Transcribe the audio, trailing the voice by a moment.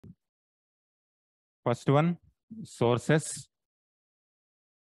First one, sources.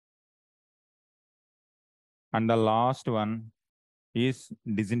 And the last one is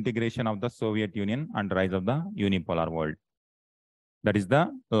disintegration of the Soviet Union and rise of the unipolar world. That is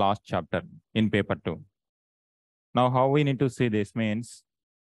the last chapter in paper 2. Now, how we need to see this means,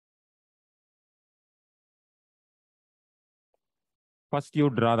 first you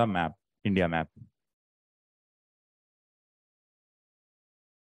draw the map, India map.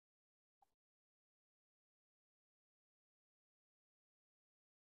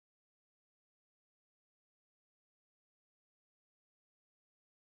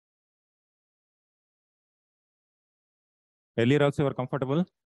 Earlier also you were comfortable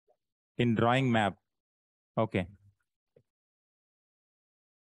in drawing map. Okay.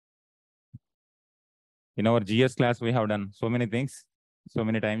 In our GS class, we have done so many things, so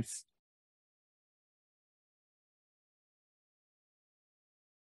many times.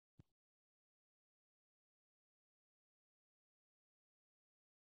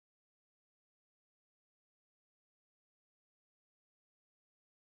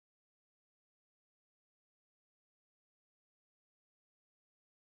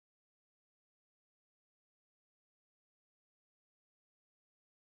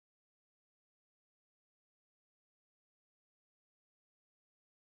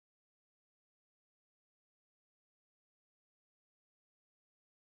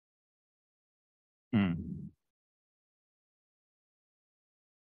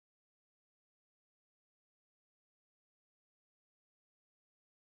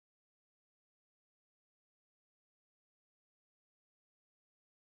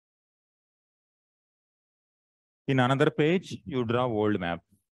 In another page, you draw world map.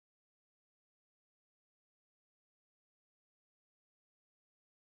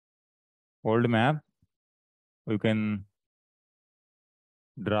 World map, you can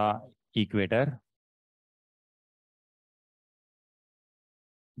draw equator.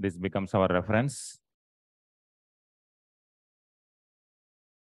 This becomes our reference.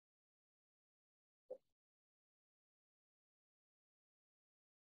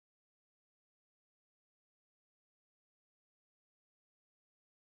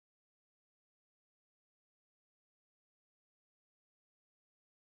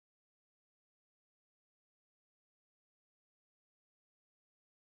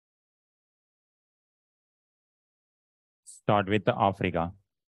 Start with Africa.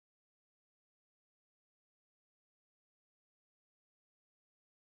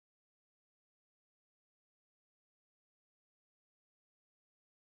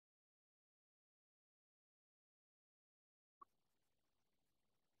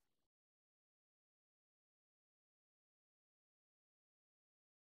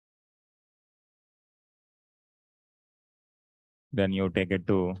 Then you take it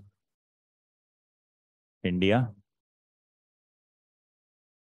to India.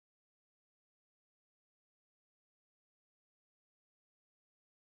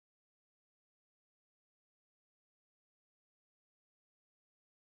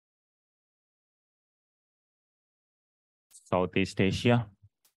 Southeast Asia.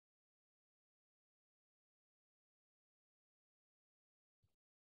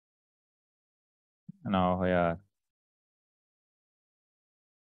 Now here,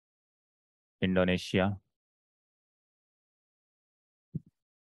 Indonesia.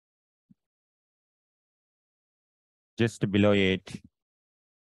 Just below it,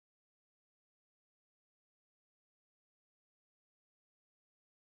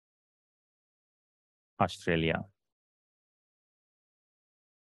 Australia.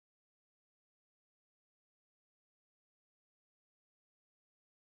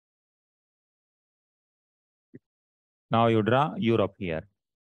 Now you draw Europe here.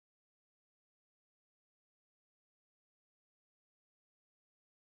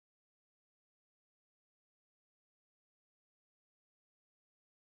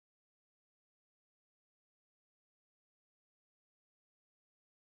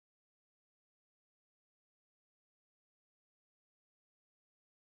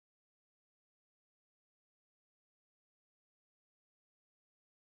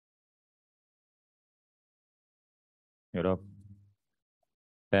 Europe.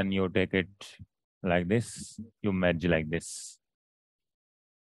 Then you take it like this, you merge like this.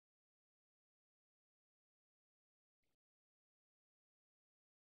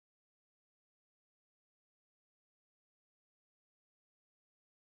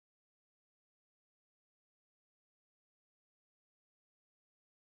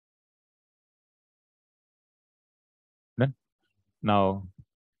 Then now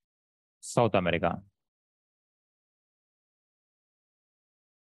South America.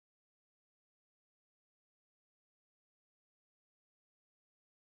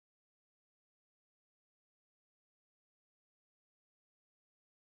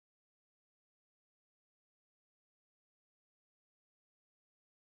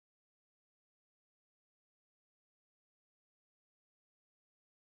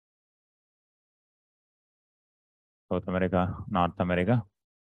 South America, North America.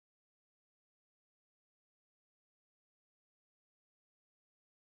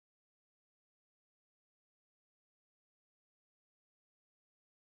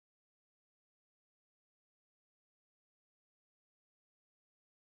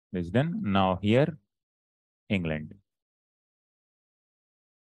 This is done. Now here, England.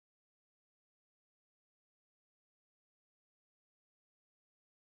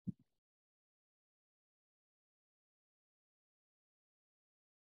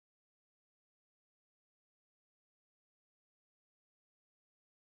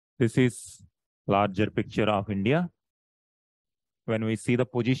 This is larger picture of India. When we see the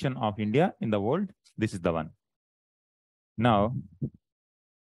position of India in the world, this is the one. Now,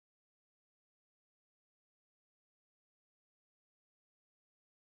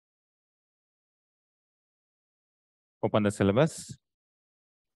 open the syllabus.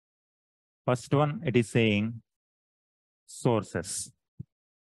 First one, it is saying sources.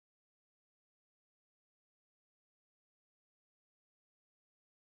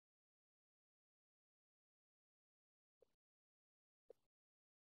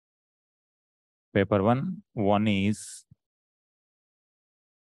 Paper one is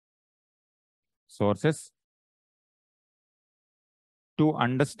sources. To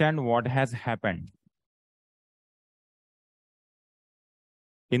understand what has happened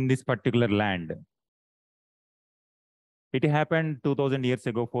in this particular land. It happened 2000 years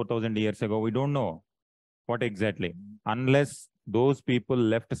ago, 4000 years ago. We don't know what exactly. Unless those people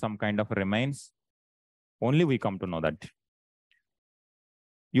left some kind of remains, only we come to know that.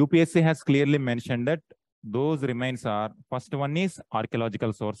 UPSC has clearly mentioned that those remains are, first one is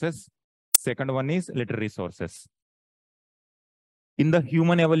archaeological sources, second one is literary sources. In the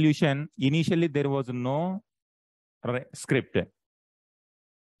human evolution, initially there was no script.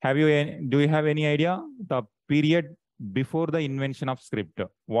 Do you have any idea the period before the invention of script,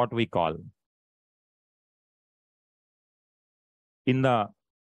 what we call? In the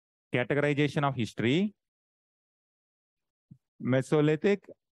categorization of history, Mesolithic,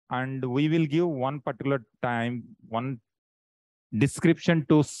 and we will give one particular time, one description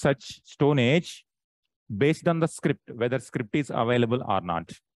to such Stone Age based on the script, whether script is available or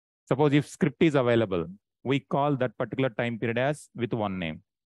not. Suppose if script is available, we call that particular time period as with one name.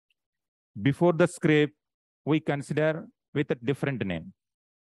 Before the script, we consider with a different name.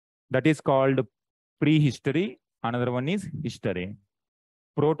 That is called prehistory. Another one is history.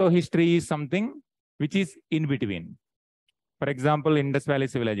 Proto-history is something which is in between. For example, Indus Valley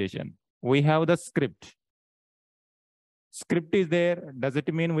Civilization, we have the script. Script is there. Does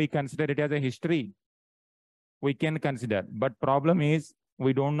it mean we consider it as a history? We can consider, but problem is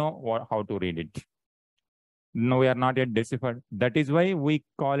we don't know how to read it. No, we are not yet deciphered. That is why we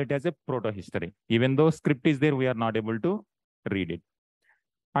call it as a proto-history. Even though script is there, we are not able to read it.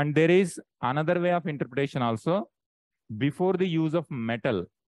 And there is another way of interpretation also. Before the use of metal,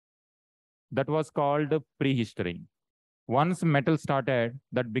 that was called prehistory. Once metal started,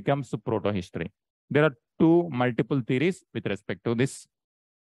 that becomes proto-history. There are two multiple theories with respect to this.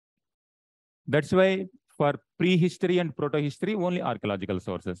 That's why for prehistory and proto-history, only archaeological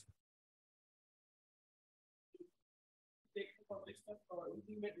sources.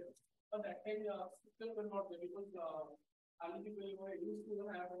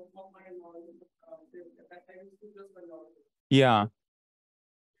 Yeah.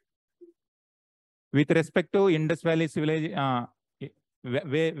 With respect to Indus Valley Civilization,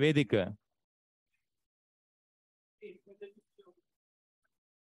 Vedic.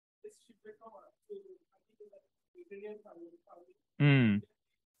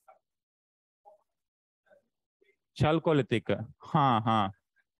 Chalcolithic. हाँ.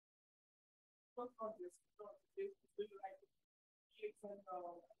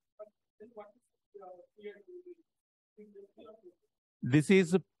 This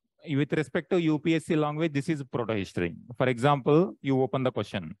is with respect to UPSC language, this is proto-history. For example, you open the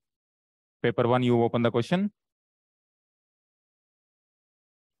question. Paper one, you open the question.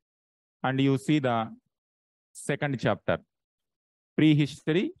 And you see the second chapter,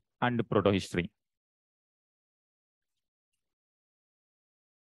 prehistory and proto-history.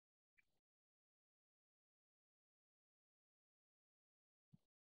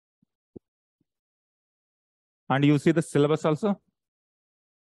 And you see the syllabus also.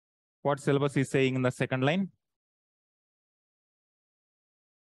 What syllabus is saying in the second line?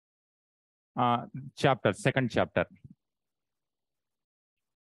 Chapter, second chapter.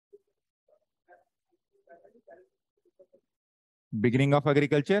 Beginning of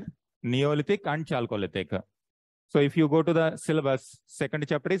agriculture, Neolithic and Chalcolithic. So if you go to the syllabus, second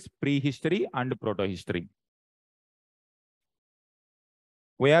chapter is prehistory and proto-history.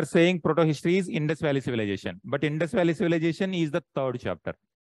 We are saying proto-history is Indus Valley Civilization, but Indus Valley Civilization is the third chapter.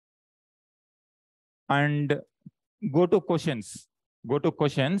 And go to questions. Go to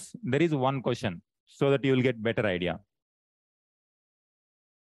questions. There is one question so that you will get better idea.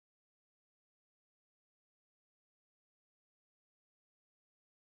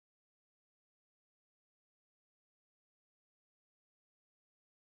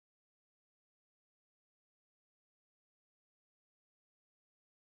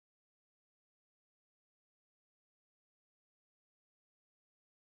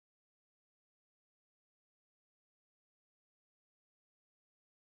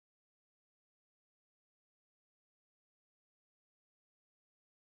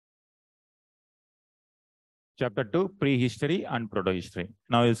 Chapter 2, prehistory and proto-history.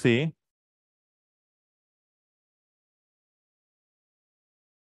 Now you see.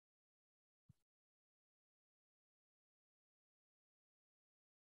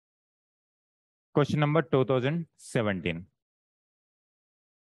 Question number 2017.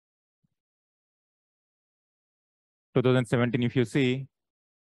 2017, if you see,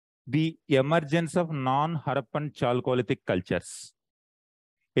 the emergence of non-Harappan Chalcolithic cultures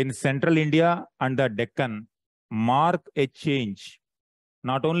in central India and the Deccan mark a change,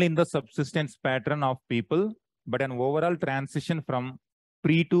 not only in the subsistence pattern of people, but an overall transition from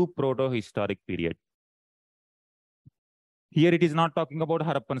pre to proto-historic period. Here it is not talking about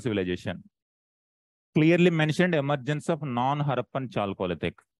Harappan civilization. Clearly mentioned emergence of non-Harappan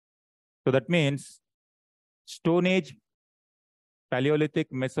Chalcolithic. So that means Stone Age, Paleolithic,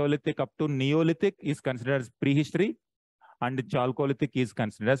 Mesolithic up to Neolithic is considered as prehistory, and Chalcolithic is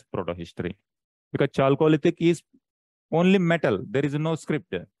considered as proto-history. Because Chalcolithic is only metal, there is no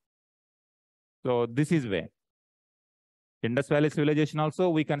script. So this is way. Indus Valley civilization also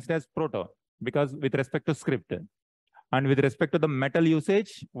we consider as proto, because with respect to script. And with respect to the metal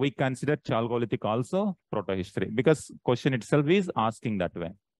usage, we consider Chalcolithic also proto-history, because question itself is asking that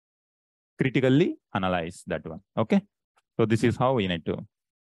way. Critically analyze that one. Okay. So this is how we need to.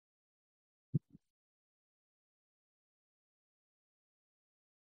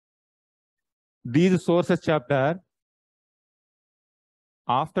 These sources chapter,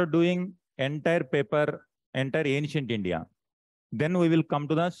 after doing entire paper, entire ancient India, then we will come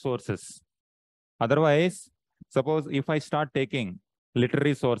to the sources. Otherwise, suppose if I start taking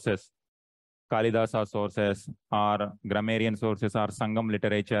literary sources, Kalidasa sources or grammarian sources or Sangam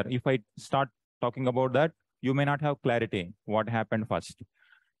literature, if I start talking about that, you may not have clarity what happened first.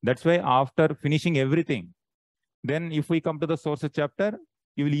 That's why after finishing everything, then if we come to the sources chapter,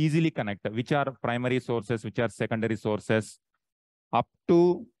 you will easily connect which are primary sources, which are secondary sources. Up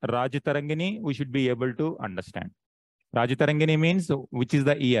to Rajatarangini, we should be able to understand. Rajatarangini means which is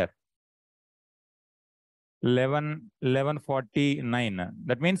the year. 1149.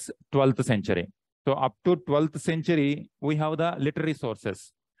 That means 12th century. So up to 12th century, we have the literary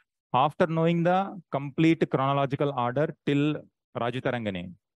sources. After knowing the complete chronological order till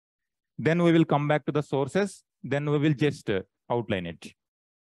Rajatarangani, then we will come back to the sources. Then we will just outline it.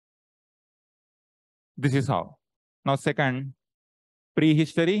 This is how. Now, second,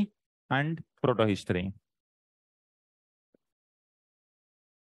 prehistory and proto-history.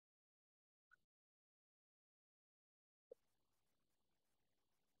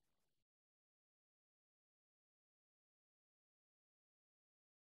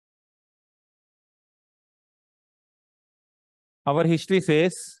 Our history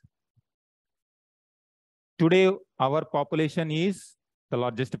says today our population is the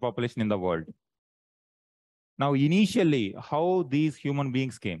largest population in the world. Now, initially, how these human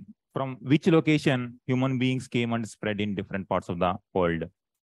beings came, from which location human beings came and spread in different parts of the world.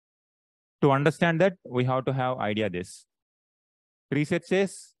 To understand that, we have to have idea this. Research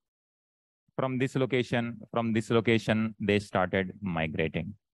says from this location, they started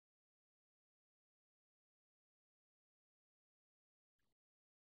migrating.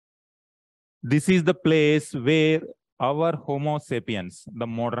 This is the place where our Homo sapiens, the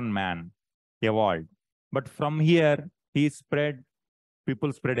modern man, evolved. But from here,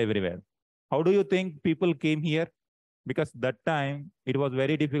 people spread everywhere. How do you think people came here? Because that time, it was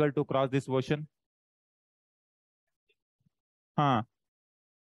very difficult to cross this ocean. Pangea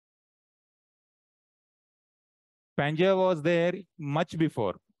was there much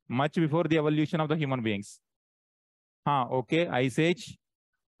before the evolution of the human beings. Okay, Ice Age,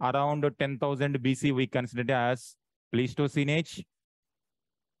 around 10,000 BC, we consider it as Pleistocene Age.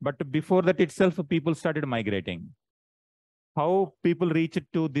 But before that itself, people started migrating. How people reached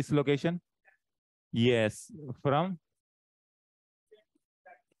to this location? Yes, from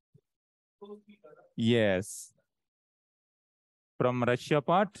From Russia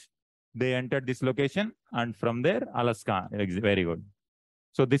part, they entered this location, and from there, Alaska. Very good.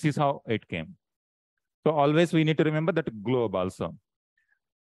 So this is how it came. So always we need to remember that globe also.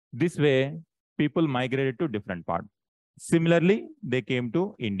 This way, people migrated to different parts. Similarly, they came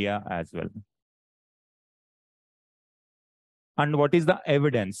to India as well. And what is the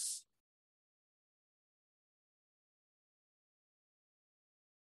evidence?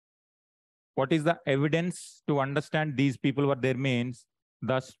 What is the evidence to understand these people were there means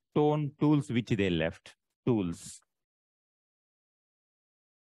the stone tools which they left, tools.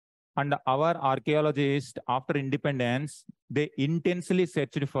 And our archaeologists, after independence, they intensely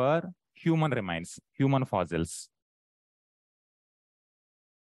searched for human remains, human fossils.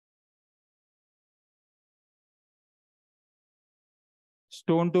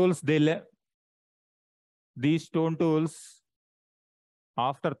 Stone tools, these stone tools,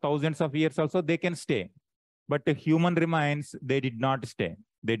 after thousands of years also, they can stay. But the human remains, they did not stay.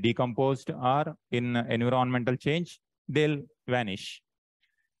 They decomposed or in environmental change, they'll vanish.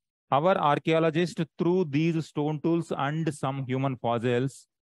 Our archaeologists, through these stone tools and some human fossils,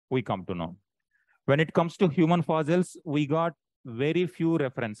 we come to know. When it comes to human fossils, we got very few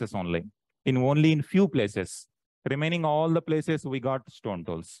references only in few places. Remaining all the places, we got stone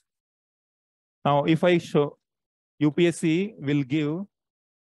tools. Now, if I show, UPSC will give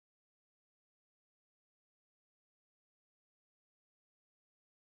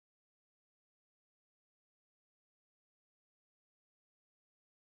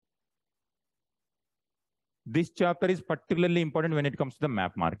this chapter is particularly important when it comes to the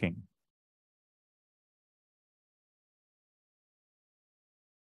map marking.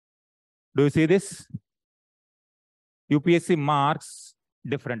 Do you see this? UPSC marks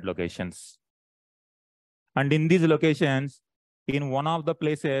different locations. And in these locations, in one of the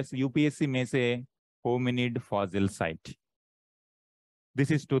places, UPSC may say hominid fossil site.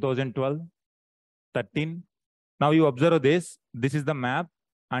 This is 2012, 13. Now you observe this. This is the map,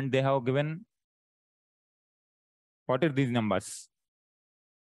 and they have given. What are these numbers?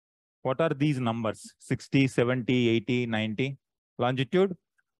 What are these numbers? 60, 70, 80, 90 longitude,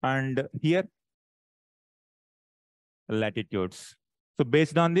 and here latitudes. So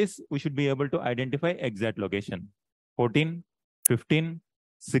based on this, we should be able to identify exact location. 14, 15,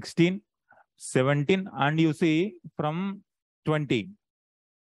 16, 17, and you see from 20.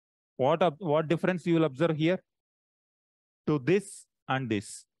 What difference you will observe here to this and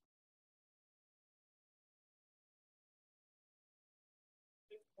this?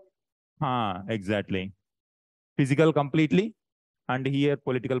 Exactly. Physical completely, and here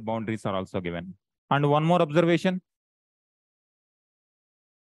political boundaries are also given. And one more observation.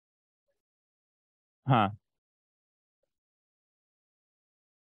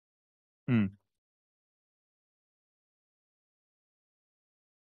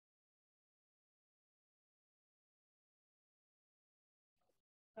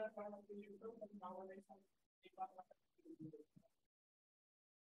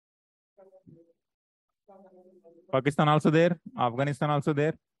 Pakistan also there, Afghanistan also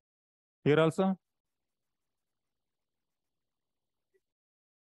there, here also.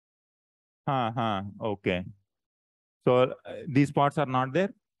 Okay. So these parts are not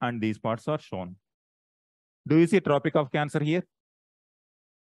there and these parts are shown. Do you see Tropic of Cancer here?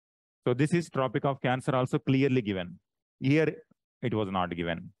 So this is Tropic of Cancer also clearly given. Here it was not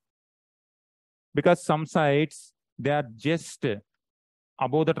given. Because some sites, they are just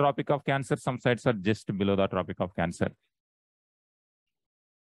above the Tropic of Cancer, some sites are just below the Tropic of Cancer.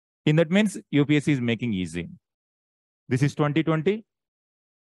 In that means UPSC is making easy. This is 2020.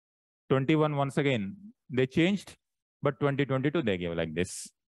 21 once again, they changed, but 2022 they gave like this.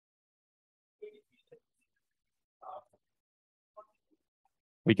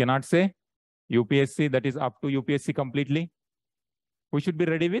 We cannot say UPSC, that is up to UPSC completely. We should be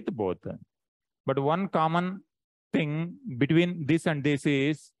ready with both. But one common thing between this and this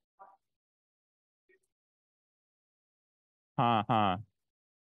is at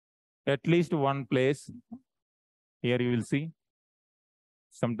least one place. Here you will see.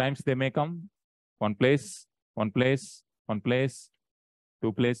 Sometimes they may come one place, one place, one place,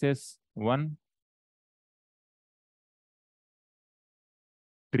 two places, one,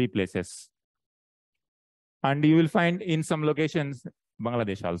 three places. And you will find in some locations,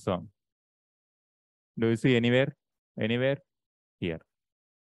 Bangladesh also. Do you see anywhere? Anywhere? Here.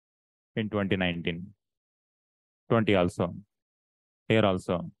 In 2019. 20 also. Here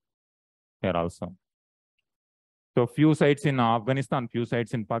also. Here also. So few sites in Afghanistan, few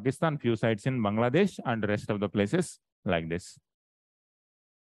sites in Pakistan, few sites in Bangladesh, and the rest of the places like this.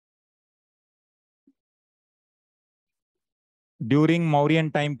 During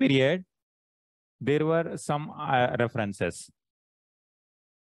Mauryan time period, there were some references.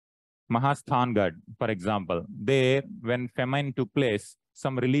 Mahasthangarh, for example, there, when famine took place,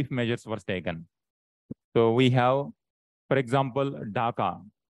 some relief measures were taken. So we have, for example, Dhaka.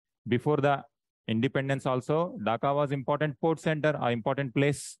 Before the independence also, Dhaka was important port center, an important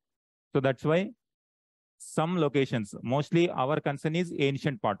place. So that's why some locations, mostly our concern is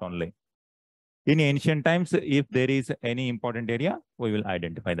ancient part only. In ancient times, if there is any important area, we will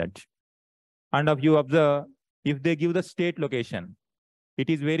identify that. And if you observe, if they give the state location, it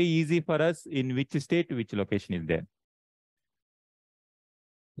is very easy for us in which state, which location is there.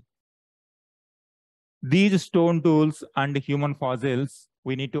 These stone tools and human fossils,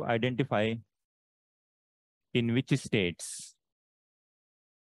 we need to identify in which states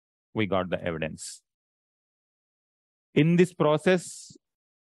we got the evidence. In this process,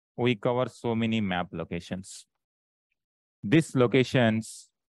 we cover so many map locations. These locations,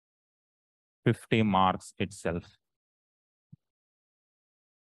 50 marks itself.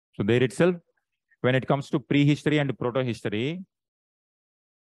 So there itself, when it comes to prehistory and proto-history,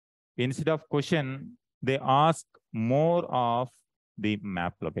 instead of question, they ask more of the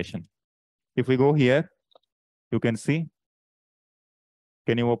map location. If we go here, you can see.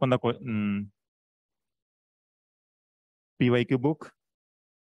 Can you open the PYQ book?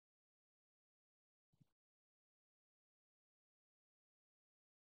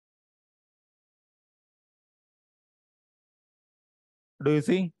 Do you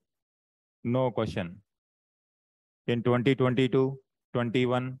see? No question. In 2022,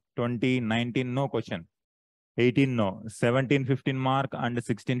 21, 20, 19, no question. 18, no. 17, 15 mark and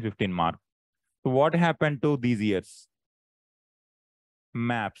 16, 15 mark. So what happened to these years?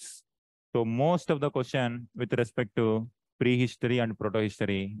 Maps. So most of the question with respect to prehistory and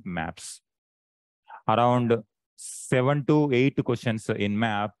proto-history maps. Around 7 to 8 questions in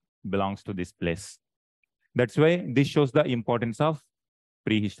map belongs to this place. That's why this shows the importance of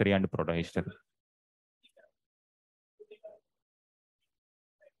prehistory and proto-history.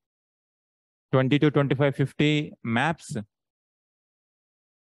 $20 to $25, $50 maps.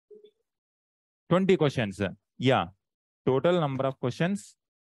 20 questions. Yeah. Total number of questions.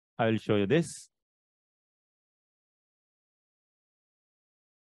 I will show you this.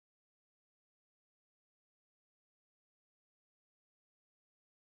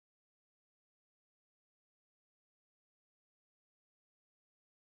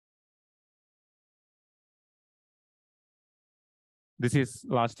 This is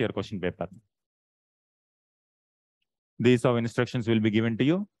last year question paper. These are instructions will be given to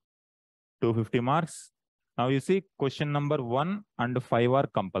you. 250 marks. Now you see question number 1 and 5 are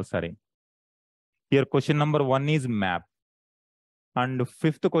compulsory. Here question number 1 is map. And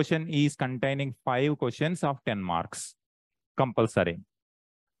 5th question is containing 5 questions of 10 marks. Compulsory.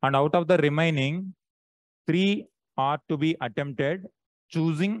 And out of the remaining, 3 are to be attempted,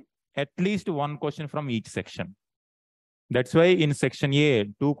 choosing at least 1 question from each section. That's why in section A,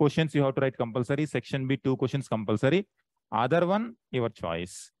 2 questions you have to write compulsory. Section B, 2 questions compulsory. Other one, your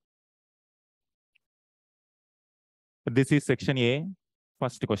choice. This is section A,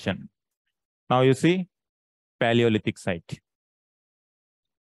 first question. Now you see Paleolithic site.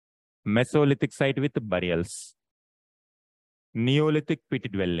 Mesolithic site with burials. Neolithic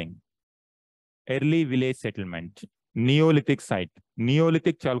pit dwelling. Early village settlement. Neolithic site.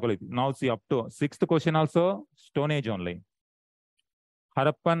 Neolithic Chalcolithic. Now see up to 6th question also Stone Age only.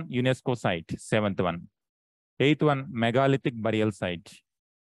 Harappan UNESCO site, 7th one. 8th one, megalithic burial site.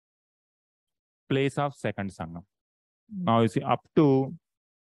 Place of second Sangam. Now you see up to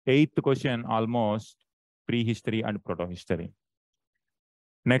 8th question almost prehistory and proto-history.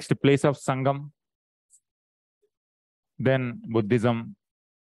 Next, place of Sangam. Then Buddhism.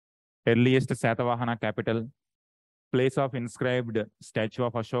 Earliest Satavahana capital. Place of inscribed statue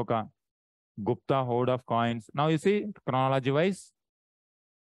of Ashoka. Gupta hoard of coins. Now you see chronology wise.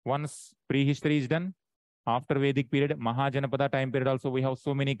 Once prehistory is done, after Vedic period, Mahajanapada time period also we have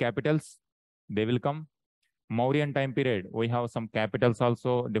so many capitals. They will come. Mauryan time period, we have some capitals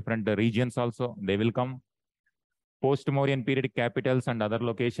also, different regions also, they will come. Post-Mauryan period capitals and other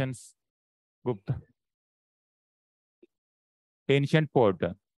locations. Gupta. Ancient port.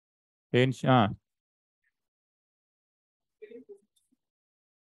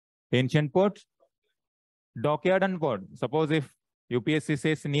 Ancient port. Dockyard and port. Suppose if UPSC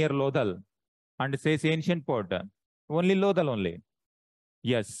says near Lodhal and says ancient port, only Lodhal only.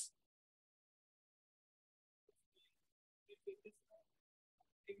 Yes.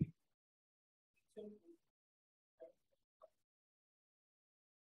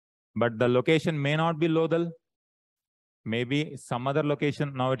 But the location may not be Lodhal. Maybe some other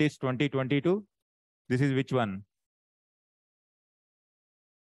location. Now it is 2022. This is which one?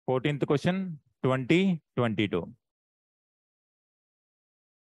 14th question, 2022.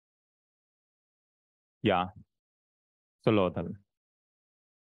 Yeah. So Lothal.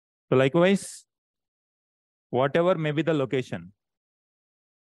 So likewise, whatever may be the location,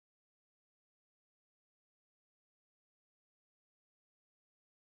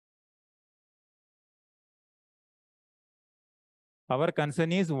 our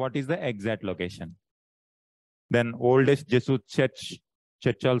concern is what is the exact location. Then oldest Jesuit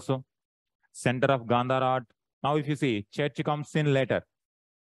church also, center of Gandhar art. Now if you see, church comes in later,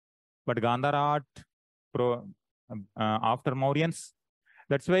 but Gandhar art after Mauryans.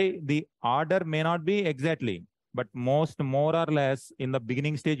 That's why the order may not be exactly, but more or less in the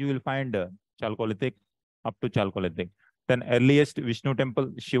beginning stage, you will find Chalcolithic up to Chalcolithic. Then earliest Vishnu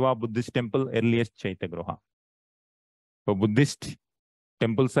temple, Shiva Buddhist temple, earliest Chaitagruha. So Buddhist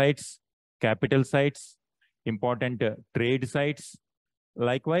temple sites, capital sites, important trade sites.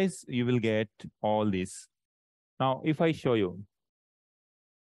 Likewise, you will get all these. Now, if I show you,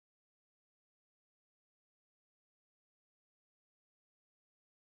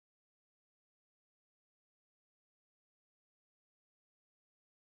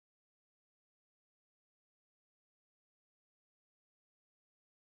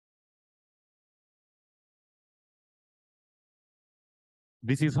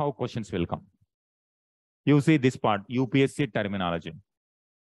 this is how questions will come. You see this part, UPSC terminology.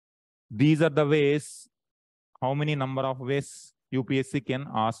 These are the ways, how many number of ways UPSC can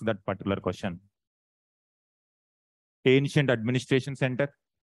ask that particular question. Ancient administration center,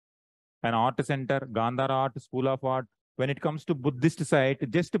 an art center, Gandhar art, school of art. When it comes to Buddhist site,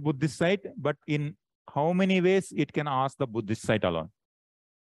 just a Buddhist site, but in how many ways it can ask the Buddhist site alone.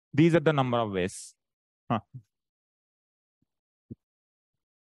 These are the number of ways.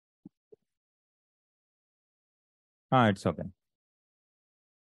 It's okay.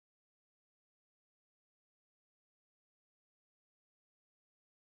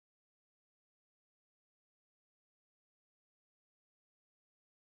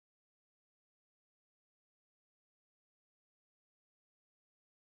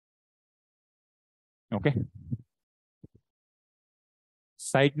 Okay.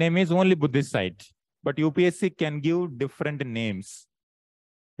 Site name is only Buddhist site, but UPSC can give different names.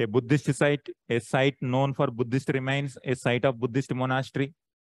 A Buddhist site, a site known for Buddhist remains, a site of Buddhist monastery.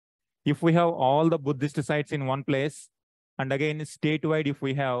 If we have all the Buddhist sites in one place, and again statewide if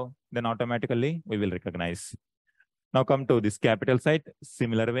we have, then automatically we will recognize. Now come to this capital site,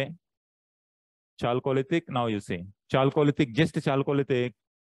 similar way. Chalcolithic, now you see. Chalcolithic, just Chalcolithic,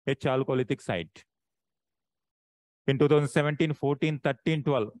 a Chalcolithic site. In 2017, 14, 13,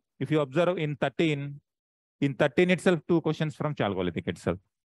 12. If you observe in 13 itself, 2 questions from Chalcolithic itself.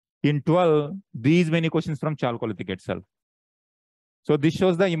 In 12, these many questions from Chalcolithic itself. So this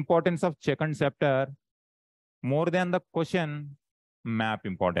shows the importance of second chapter more than the question map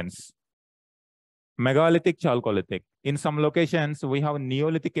importance. Megalithic, Chalcolithic. In some locations, we have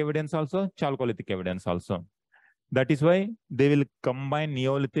Neolithic evidence also, Chalcolithic evidence also. That is why they will combine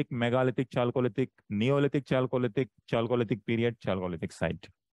Neolithic, Megalithic, Chalcolithic, Neolithic, Chalcolithic, Chalcolithic period, Chalcolithic site.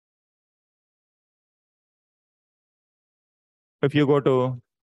 If you go to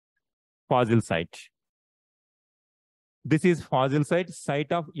fossil site, this is fossil site,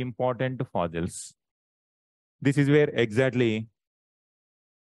 site of important fossils. This is where exactly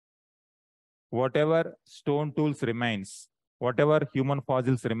whatever stone tools remains, whatever human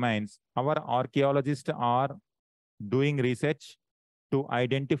fossils remains, our archaeologists are doing research to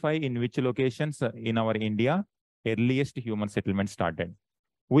identify in which locations in our India earliest human settlement started.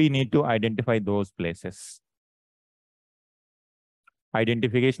 We need to identify those places.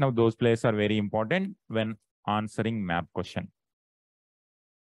 Identification of those places are very important when answering map question.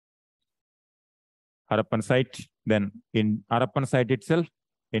 Harappan site, then in Harappan site itself,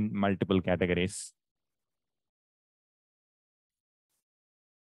 in multiple categories.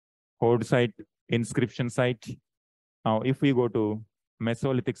 Horde site, inscription site. Now, if we go to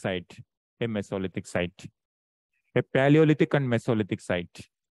Mesolithic site, a Mesolithic site, a Paleolithic and Mesolithic site.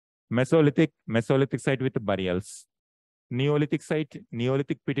 Mesolithic site with burials. Neolithic site,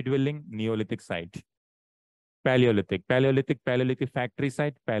 Neolithic pit dwelling, Neolithic site. Paleolithic factory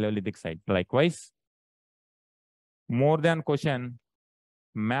site, Paleolithic site. Likewise, more than question,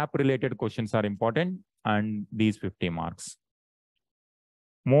 map related questions are important, and these 50 marks.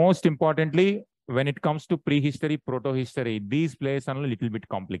 Most importantly, when it comes to prehistory, proto-history, these plays are a little bit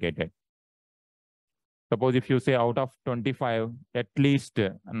complicated. Suppose if you say out of 25, at least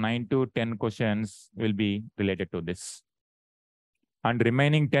 9 to 10 questions will be related to this. And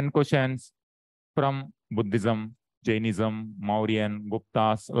remaining 10 questions from Buddhism, Jainism, Mauryan,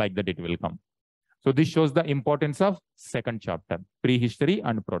 Guptas, like that it will come. So this shows the importance of second chapter, prehistory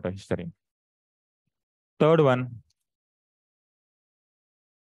and protohistory. Third one,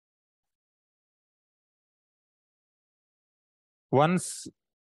 once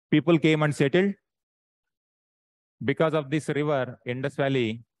people came and settled, because of this river, Indus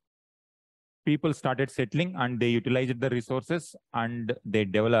Valley, people started settling and they utilized the resources and they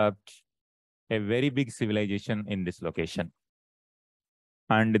developed a very big civilization in this location.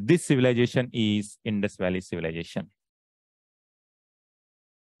 And this civilization is Indus Valley civilization.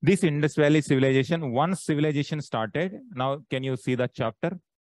 This Indus Valley civilization, once civilization started, now can you see the chapter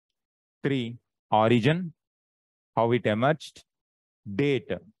 3, origin, how it emerged,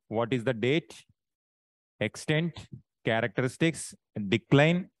 date, what is the date, extent, characteristics,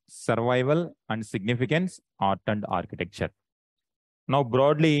 decline, survival, and significance, art and architecture. Now,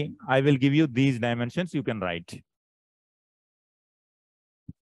 broadly, I will give you these dimensions, you can write.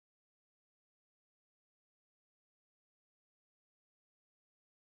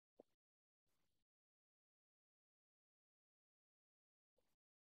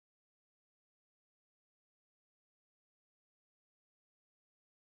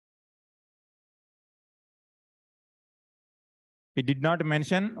 It did not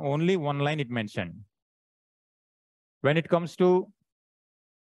mention, only one line it mentioned. When it comes to,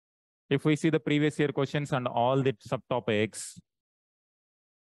 if we see the previous year questions and all the subtopics,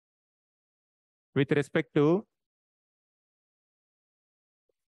 with respect to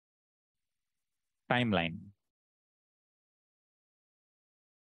timeline.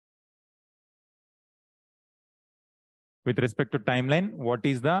 With respect to timeline, what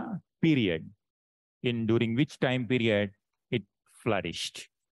is the period during which time period it flourished?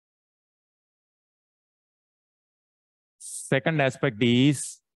 Second aspect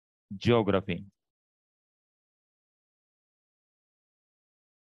is geography.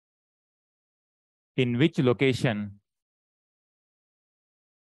 In which location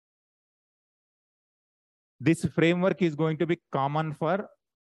this framework is going to be common for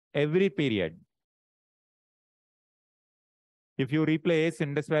every period. If you replace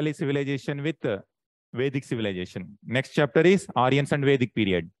Indus Valley civilization with Vedic civilization, next chapter is Aryans and Vedic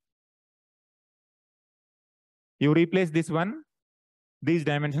period. You replace this one, these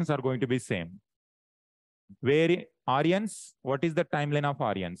dimensions are going to be same. Where Aryans, what is the timeline of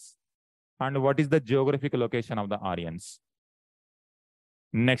Aryans? And what is the geographic location of the Aryans?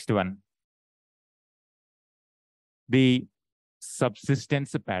 Next one, the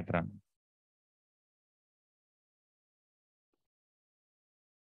subsistence pattern.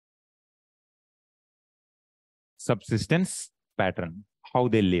 Subsistence pattern, how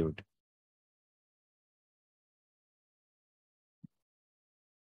they lived.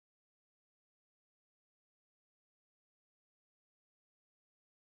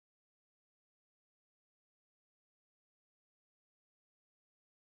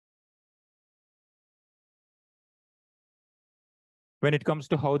 When it comes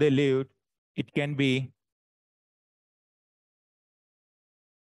to how they lived, it can be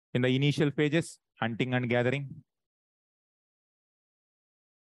in the initial phases, hunting and gathering.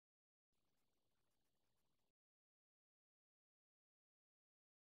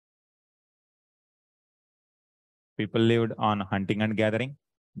 People lived on hunting and gathering.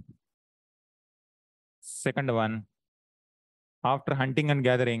 Second one, after hunting and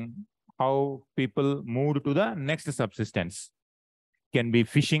gathering, how people moved to the next subsistence. Can be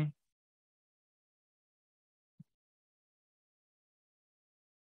fishing.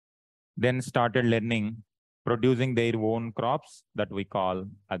 Then started learning, producing their own crops that we call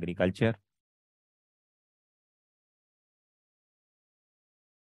agriculture.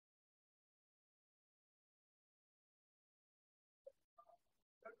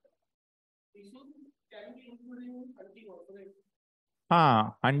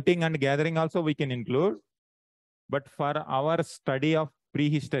 Hunting and gathering also we can include. But for our study of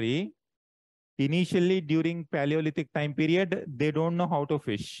prehistory, initially during Paleolithic time period, they don't know how to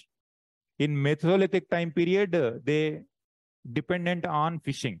fish. In Mesolithic time period, they dependent on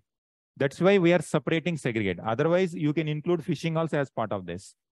fishing. That's why we are separating segregate. Otherwise, you can include fishing also as part of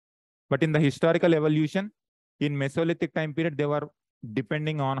this. But in the historical evolution, in Mesolithic time period, they were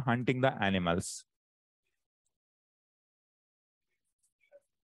depending on hunting the animals.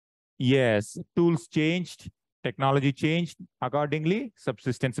 Yes, tools changed, technology changed. Accordingly,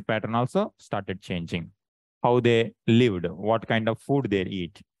 subsistence pattern also started changing. How they lived, what kind of food they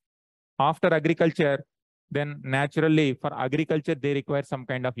eat. After agriculture, then naturally for agriculture, they require some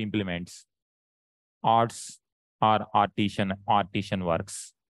kind of implements, arts, or artisan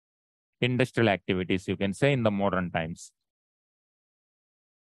works. Industrial activities, you can say, in the modern times.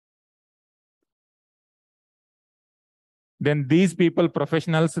 Then these people,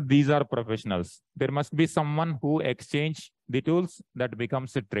 professionals, these are professionals. There must be someone who exchange the tools that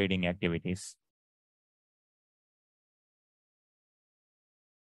becomes trading activities.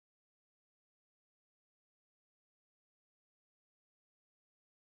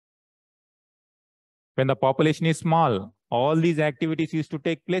 When the population is small, all these activities used to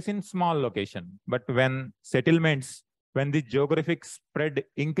take place in small location. But when settlements, when the geographic spread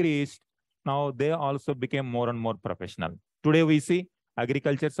increased, now they also became more and more professional. Today we see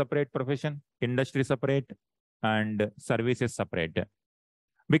agriculture separate profession, industry separate, and services separate.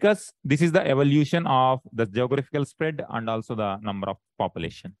 Because this is the evolution of the geographical spread and also the number of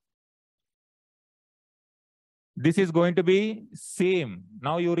population. This is going to be same.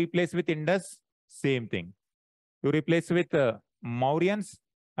 Now you replace with Indus, same thing. You replace with Mauryans,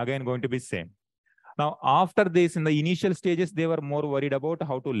 again going to be same. Now, after this, in the initial stages, they were more worried about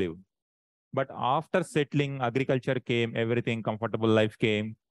how to live. But after settling, agriculture came, everything, comfortable life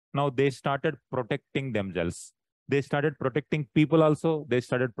came. Now they started protecting themselves. They started protecting people also. They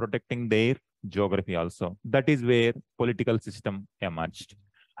started protecting their geography also. That is where political system emerged.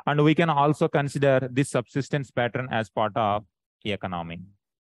 And we can also consider this subsistence pattern as part of economy.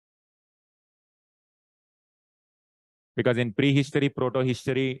 Because in prehistory,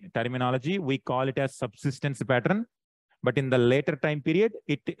 proto-history terminology, we call it as subsistence pattern. But in the later time period,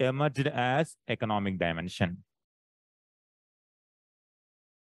 it emerged as economic dimension.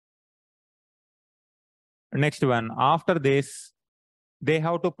 Next one, after this, they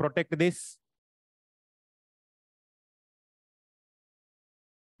have to protect this.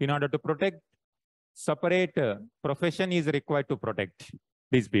 In order to protect, separate profession is required to protect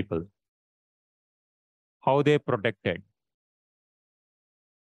these people. How they protected?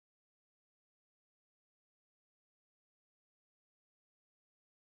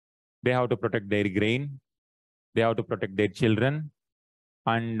 They have to protect their grain. They have to protect their children.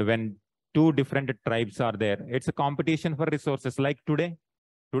 And when two different tribes are there, it's a competition for resources. Like today,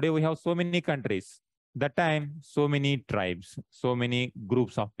 we have so many countries. That time, so many tribes, so many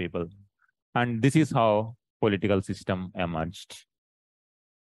groups of people. And this is how political system emerged.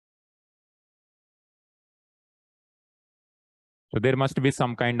 So there must be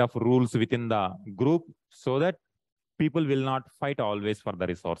some kind of rules within the group so that people will not fight always for the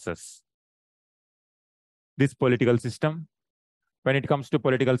resources. This political system, when it comes to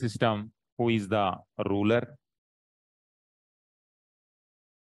political system, who is the ruler?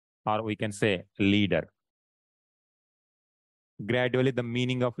 Or we can say leader. Gradually, the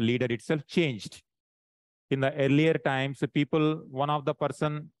meaning of leader itself changed. In the earlier times, people, one of the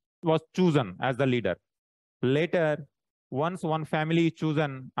person was chosen as the leader. Later, once one family is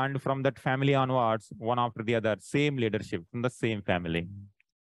chosen, and from that family onwards, one after the other, same leadership from the same family.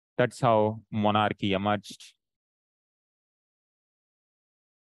 That's how monarchy emerged.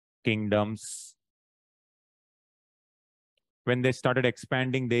 Kingdoms. When they started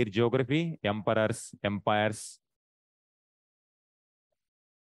expanding their geography, emperors, empires.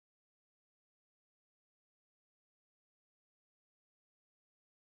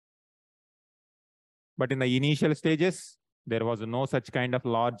 But in the initial stages, there was no such kind of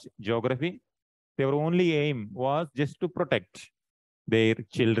large geography. Their only aim was just to protect their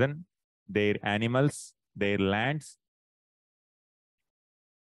children, their animals, their lands.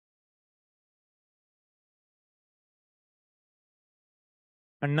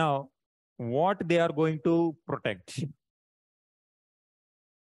 And now, what they are going to protect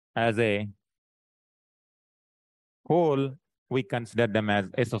as a whole, we consider them as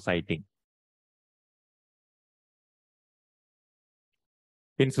a society.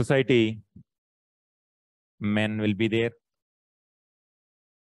 In society, men will be there,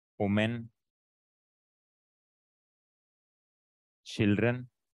 women, children.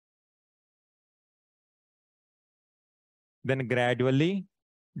 Then gradually,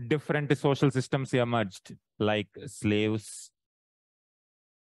 different social systems emerged, like slaves.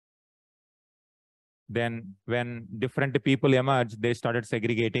 Then when different people emerged, they started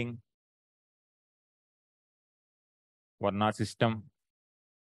segregating. Varna system.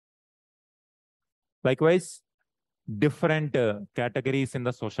 Likewise, different categories in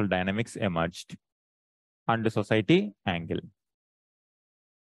the social dynamics emerged under society angle.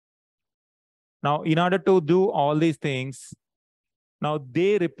 Now, in order to do all these things, now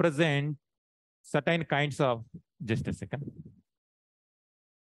they represent certain kinds of, just a second.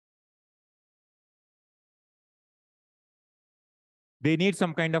 They need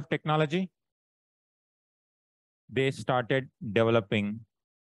some kind of technology. they started developing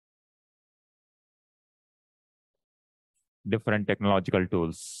different technological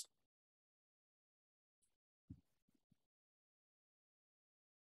tools.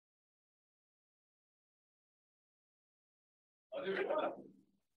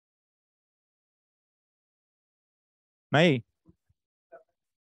 Nahi?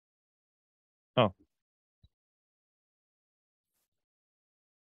 Oh.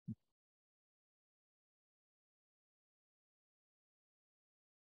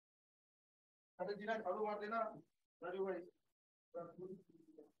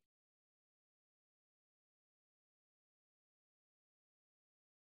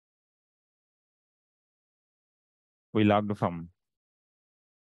 We logged from.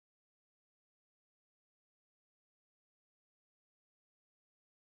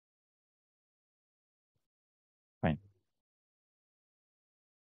 Fine.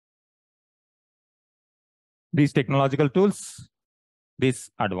 These technological tools, this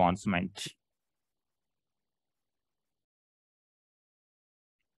advancement.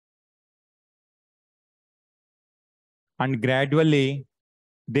 And gradually,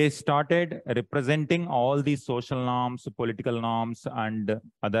 they started representing all these social norms, political norms, and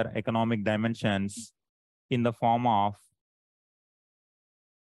other economic dimensions in the form of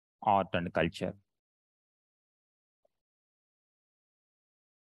art and culture.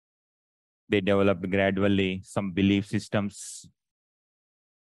 They developed gradually some belief systems.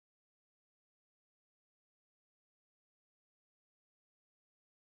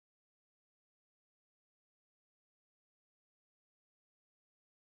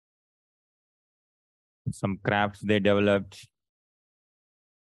 Some crafts they developed.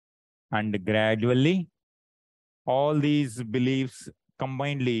 And gradually, all these beliefs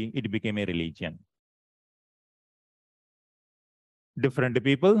combinedly, it became a religion. Different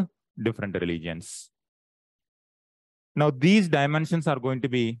people, different religions. Now, these dimensions are going to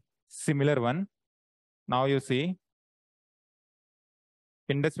be similar one. Now you see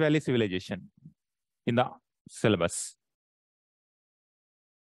Indus Valley civilization in the syllabus.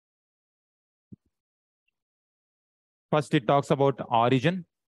 First, it talks about origin,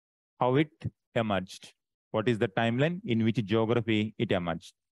 how it emerged. What is the timeline in which geography it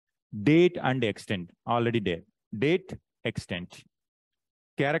emerged? Date and extent, already there. Date, extent.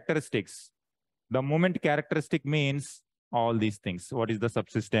 Characteristics. The moment characteristic means all these things. What is the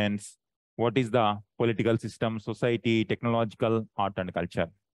subsistence? What is the political system, society, technological, art and culture?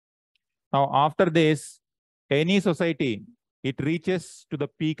 Now, after this, any society, it reaches to the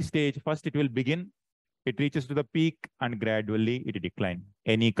peak stage. First, it will begin. It reaches to the peak and gradually it declines.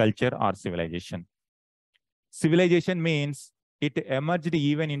 Any culture or civilization. Civilization means it emerged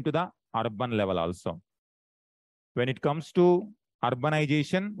even into the urban level also. When it comes to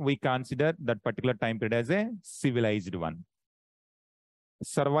urbanization, we consider that particular time period as a civilized one.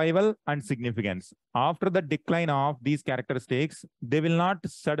 Survival and significance. After the decline of these characteristics, they will not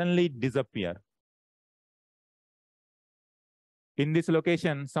suddenly disappear. In this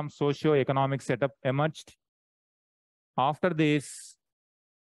location, some socio-economic setup emerged. After this,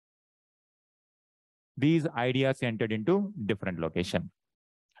 these ideas entered into different location.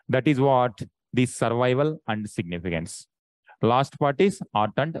 That is what the survival and significance. Last part is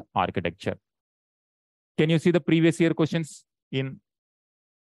art and architecture. Can you see the previous year questions in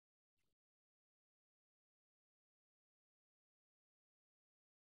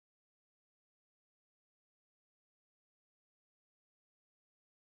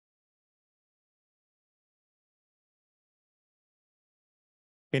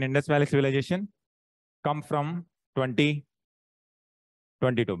Indus Valley civilization? Come from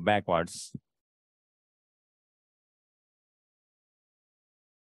 2022 backwards.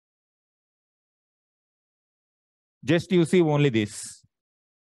 Just you see only this.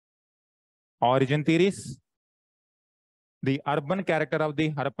 Origin theories. The urban character of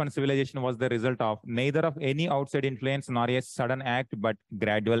the Harappan civilization was the result of neither of any outside influence nor a sudden act, but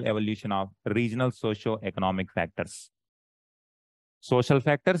gradual evolution of regional socio-economic factors. Social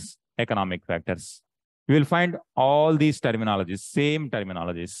factors, economic factors. You will find all these terminologies, same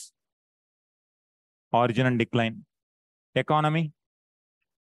terminologies. Origin and decline. Economy.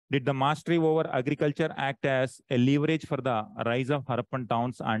 Did the mastery over agriculture act as a leverage for the rise of Harappan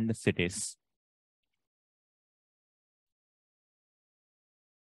towns and cities?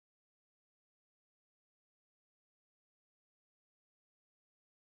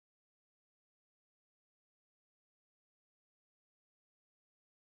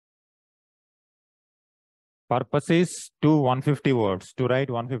 Purpose is to 150 words, to write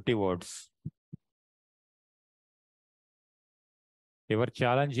 150 words. Your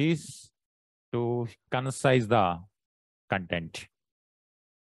challenge is to concise the content.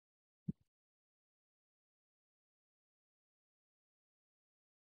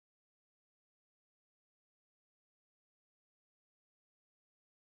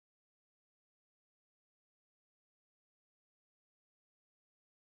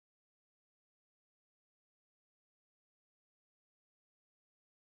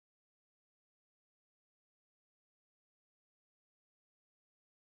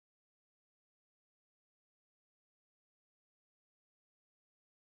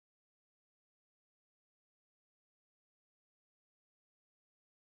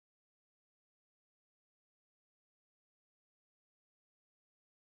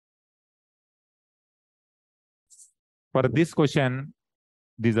 For this question,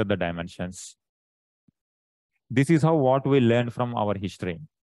 these are the dimensions. This is how what we learned from our history.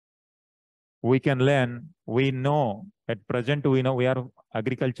 We can learn, we know at present, we know we are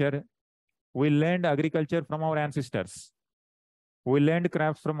agriculture. We learned agriculture from our ancestors. We learned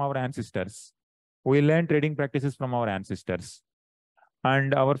crafts from our ancestors. We learned trading practices from our ancestors.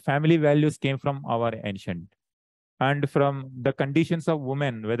 And our family values came from our ancient. And from the conditions of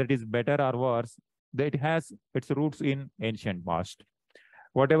women, whether it is better or worse, that it has its roots in ancient past.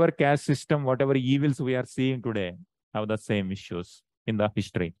 Whatever caste system, whatever evils we are seeing today have the same issues in the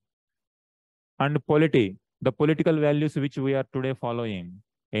history. And polity, the political values which we are today following,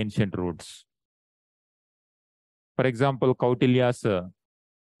 ancient roots. For example, Kautilya's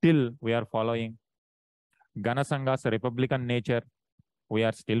still we are following. Ganasanga's republican nature, we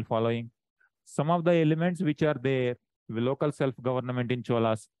are still following. Some of the elements which are there, local self-government in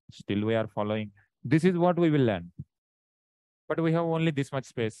Cholas, still we are following. This is what we will learn. But we have only this much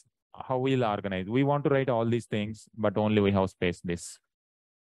space. How we will organize? We want to write all these things, but only we have space this.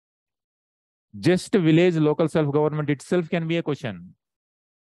 Just village local self-government itself can be a question.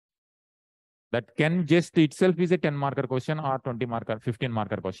 That can just itself is a 10-marker question or 20-marker,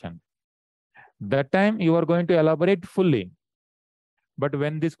 15-marker question. That time you are going to elaborate fully. But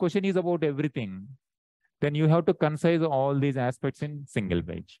when this question is about everything, then you have to concise all these aspects in single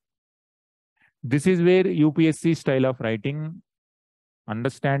page. This is where UPSC style of writing,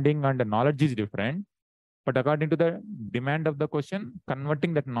 understanding and knowledge is different. But according to the demand of the question,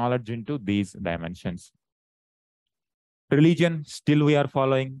 converting that knowledge into these dimensions. Religion, still we are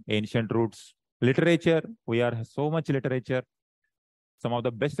following ancient roots. Literature, we are so much literature. Some of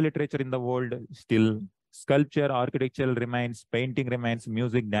the best literature in the world still. Sculpture, architecture remains, painting remains,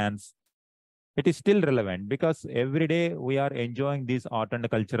 music, dance. It is still relevant because every day we are enjoying these art and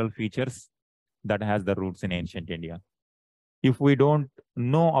cultural features that has the roots in ancient India. If we don't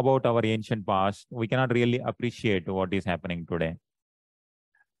know about our ancient past, we cannot really appreciate what is happening today.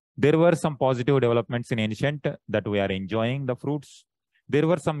 There were some positive developments in ancient that we are enjoying the fruits. There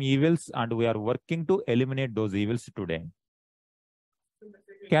were some evils and we are working to eliminate those evils today.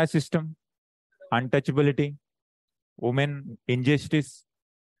 Caste system, untouchability, women injustice,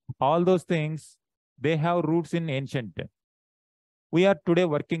 all those things, they have roots in ancient. We are today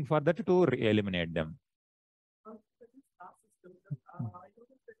working for that to eliminate them.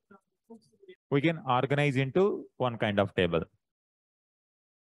 We can organize into one kind of table.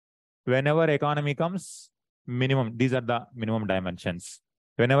 Whenever economy comes, minimum, these are the minimum dimensions.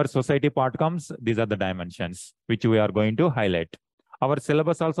 Whenever society part comes, these are the dimensions which we are going to highlight. Our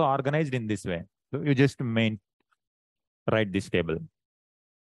syllabus also organized in this way. So you just write this table.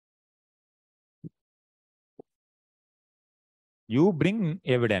 You bring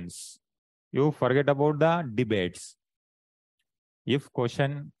evidence. You forget about the debates. If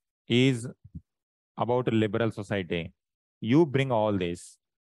question is about a liberal society, you bring all this.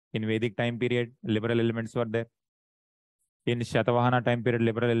 In Vedic time period, liberal elements were there. In Shatavahana time period,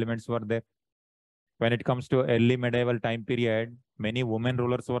 liberal elements were there. When it comes to early medieval time period, many women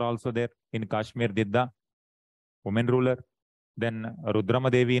rulers were also there. In Kashmir, Didda, women ruler. Then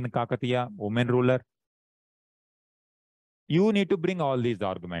Rudramadevi in Kakatiya, women ruler. You need to bring all these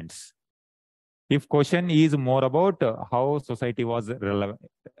arguments. If question is more about how society was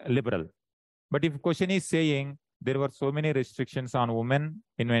liberal, but if question is saying there were so many restrictions on women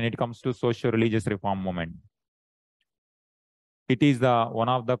when it comes to socio-religious reform movement, it is one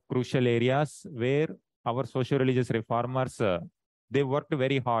of the crucial areas where our socio-religious reformers, they worked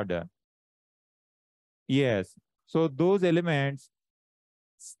very hard. Yes. So those elements,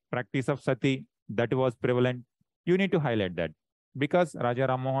 practice of sati, that was prevalent. You need to highlight that because Raja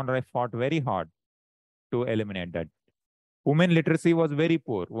Ram Mohan Rai fought very hard to eliminate that. Women literacy was very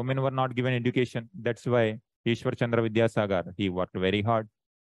poor. Women were not given education. That's why Ishwar Chandra Vidyasagar, he worked very hard.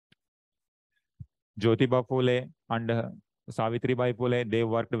 Jyotiba Phule and Savitribai Phule, they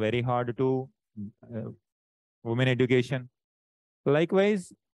worked very hard to women education.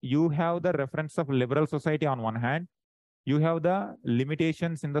 Likewise, you have the reference of liberal society on one hand. You have the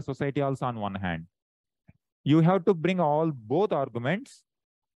limitations in the society also on one hand. You have to bring all both arguments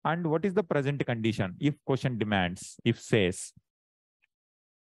and what is the present condition if question demands, if says.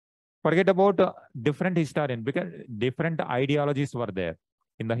 Forget about different historian because different ideologies were there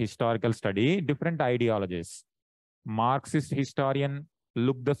in the historical study, different ideologies. Marxist historian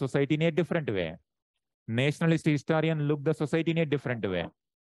looked the society in a different way. Nationalist historian looked the society in a different way.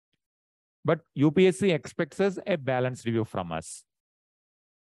 But UPSC expects us a balanced view from us.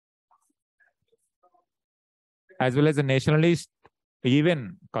 As well as a nationalist,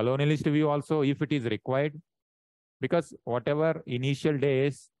 even colonialist view also, if it is required. Because whatever initial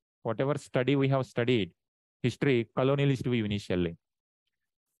days, whatever study we have studied, history, colonialist view initially.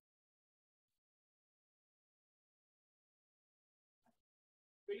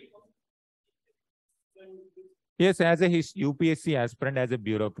 Yes, as a UPSC aspirant, as a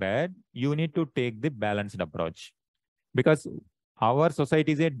bureaucrat, you need to take the balanced approach. Because our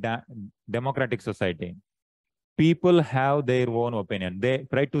society is a democratic society. People have their own opinion. Their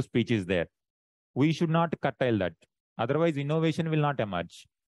right to speech is there. We should not curtail that. Otherwise, innovation will not emerge.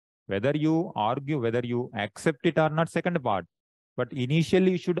 Whether you argue, whether you accept it or not, second part. But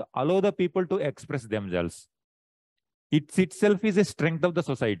initially, you should allow the people to express themselves. It itself is a strength of the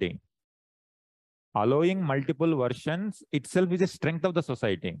society. Allowing multiple versions itself is a strength of the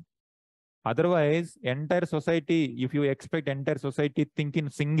society. Otherwise, entire society, if you expect entire society think in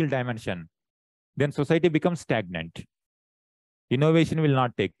single dimension, then society becomes stagnant. Innovation will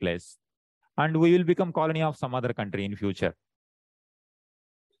not take place. And we will become colony of some other country in future.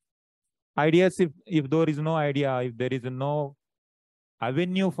 Ideas, if there is no idea, if there is no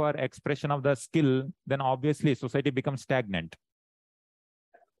avenue for expression of the skill, then obviously society becomes stagnant.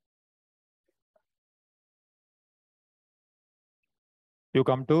 You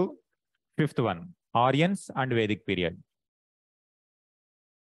come to fifth one, Aryans and Vedic period.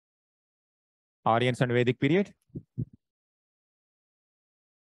 Aryans and Vedic period.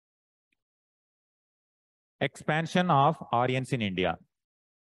 Expansion of Aryans in India.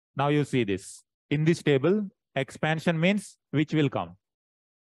 Now you see this. In this table, expansion means which will come.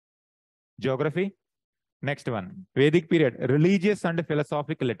 Geography. Next one, Vedic period, religious and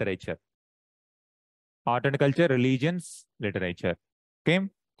philosophical literature. Art and culture, religions, literature. Okay.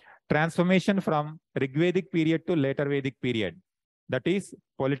 Transformation from Rigvedic period to later Vedic period. That is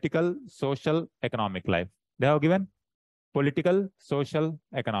political, social, economic life. They have given political, social,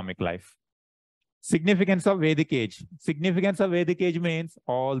 economic life. Significance of Vedic age. Significance of Vedic age means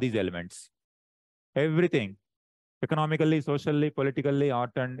all these elements. Everything. Economically, socially, politically,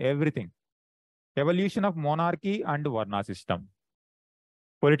 art and everything. Evolution of monarchy and Varna system.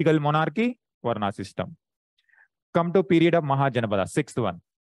 Political monarchy, Varna system. Come to period of Mahajanapada, sixth one.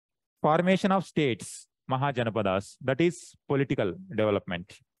 Formation of states, Mahajanapadas, that is political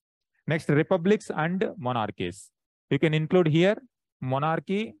development. Next, republics and monarchies. You can include here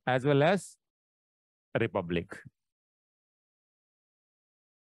monarchy as well as republic.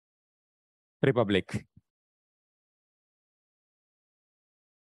 Republic.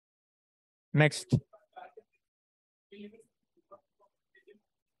 Next,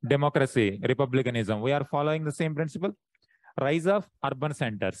 democracy, republicanism. We are following the same principle. Rise of urban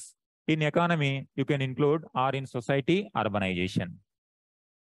centers. In economy, you can include or in society, urbanization.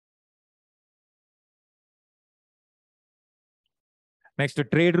 Next,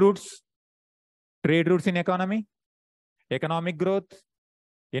 trade routes. Trade routes in economy. Economic growth.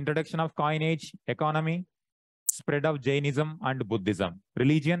 Introduction of coinage, economy. Spread of Jainism and Buddhism.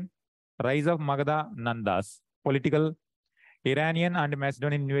 Religion. Rise of Magadha Nandas. Political. Iranian and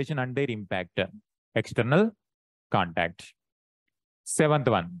Macedonian invasion and their impact. External contact. Seventh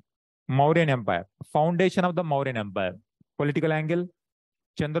one, Mauryan Empire. Foundation of the Mauryan Empire. Political angle.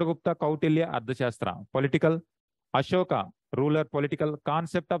 Chandragupta Kautilya Ardhashastra. Political. Ashoka, ruler, political.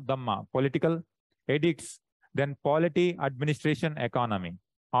 Concept of Dhamma. Political. Edicts. Then polity, administration, economy.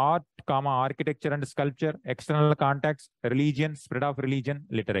 Art, architecture and sculpture. External contacts. Religion, spread of religion,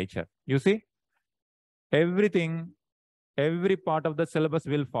 literature. You see? Everything, every part of the syllabus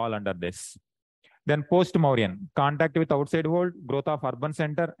will fall under this. Then post-Mauryan, contact with outside world, growth of urban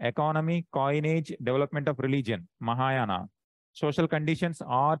center, economy, coinage, development of religion, Mahayana, social conditions,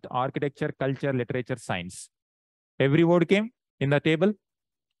 art, architecture, culture, literature, science. Every word came in the table.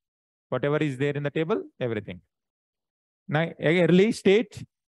 Whatever is there in the table, everything. Now, early state,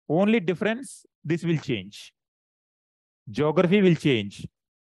 only difference, this will change. Geography will change.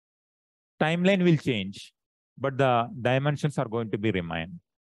 Timeline will change. But the dimensions are going to be remain.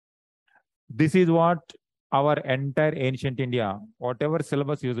 This is what our entire ancient India, whatever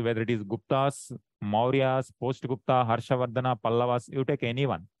syllabus used, whether it is Guptas, Mauryas, Post-Gupta, Harshavardhana, Pallavas, you take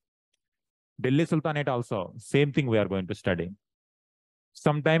anyone. Delhi Sultanate also, same thing we are going to study.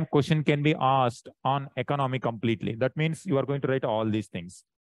 Sometimes question can be asked on economy completely. That means you are going to write all these things.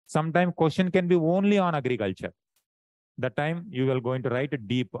 Sometimes question can be only on agriculture. That time you will going to write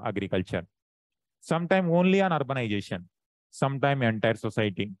deep agriculture. Sometimes only on urbanization. Sometimes entire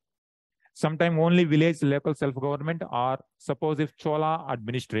society. Sometimes only village local self-government, or suppose if Chola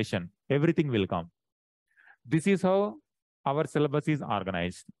administration, everything will come. This is how our syllabus is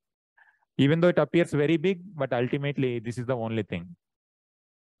organized. Even though it appears very big, but ultimately this is the only thing.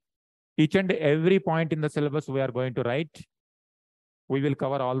 Each and every point in the syllabus we are going to write. We will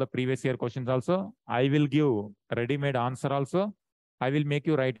cover all the previous year questions also. I will give ready-made answer also. I will make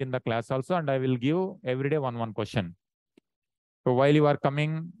you write in the class also, and I will give every day one question. So while you are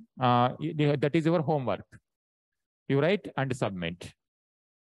coming, that is your homework. You write and submit.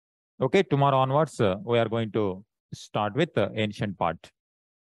 Okay, tomorrow onwards, we are going to start with the ancient part.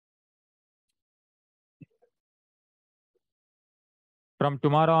 From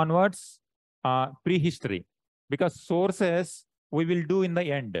tomorrow onwards, prehistory, because sources we will do in the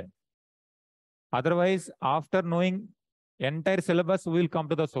end. Otherwise, after knowing entire syllabus, we will come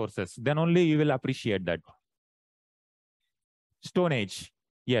to the sources. Then only you will appreciate that. Stone Age.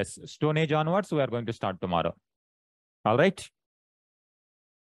 Yes, Stone Age onwards, we are going to start tomorrow. All right.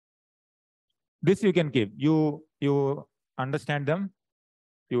 This you can keep. You understand them.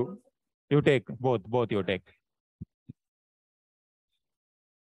 You take both you take.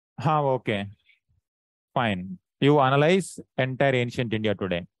 Okay. Fine. You analyze entire ancient India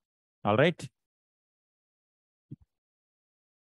today. All right.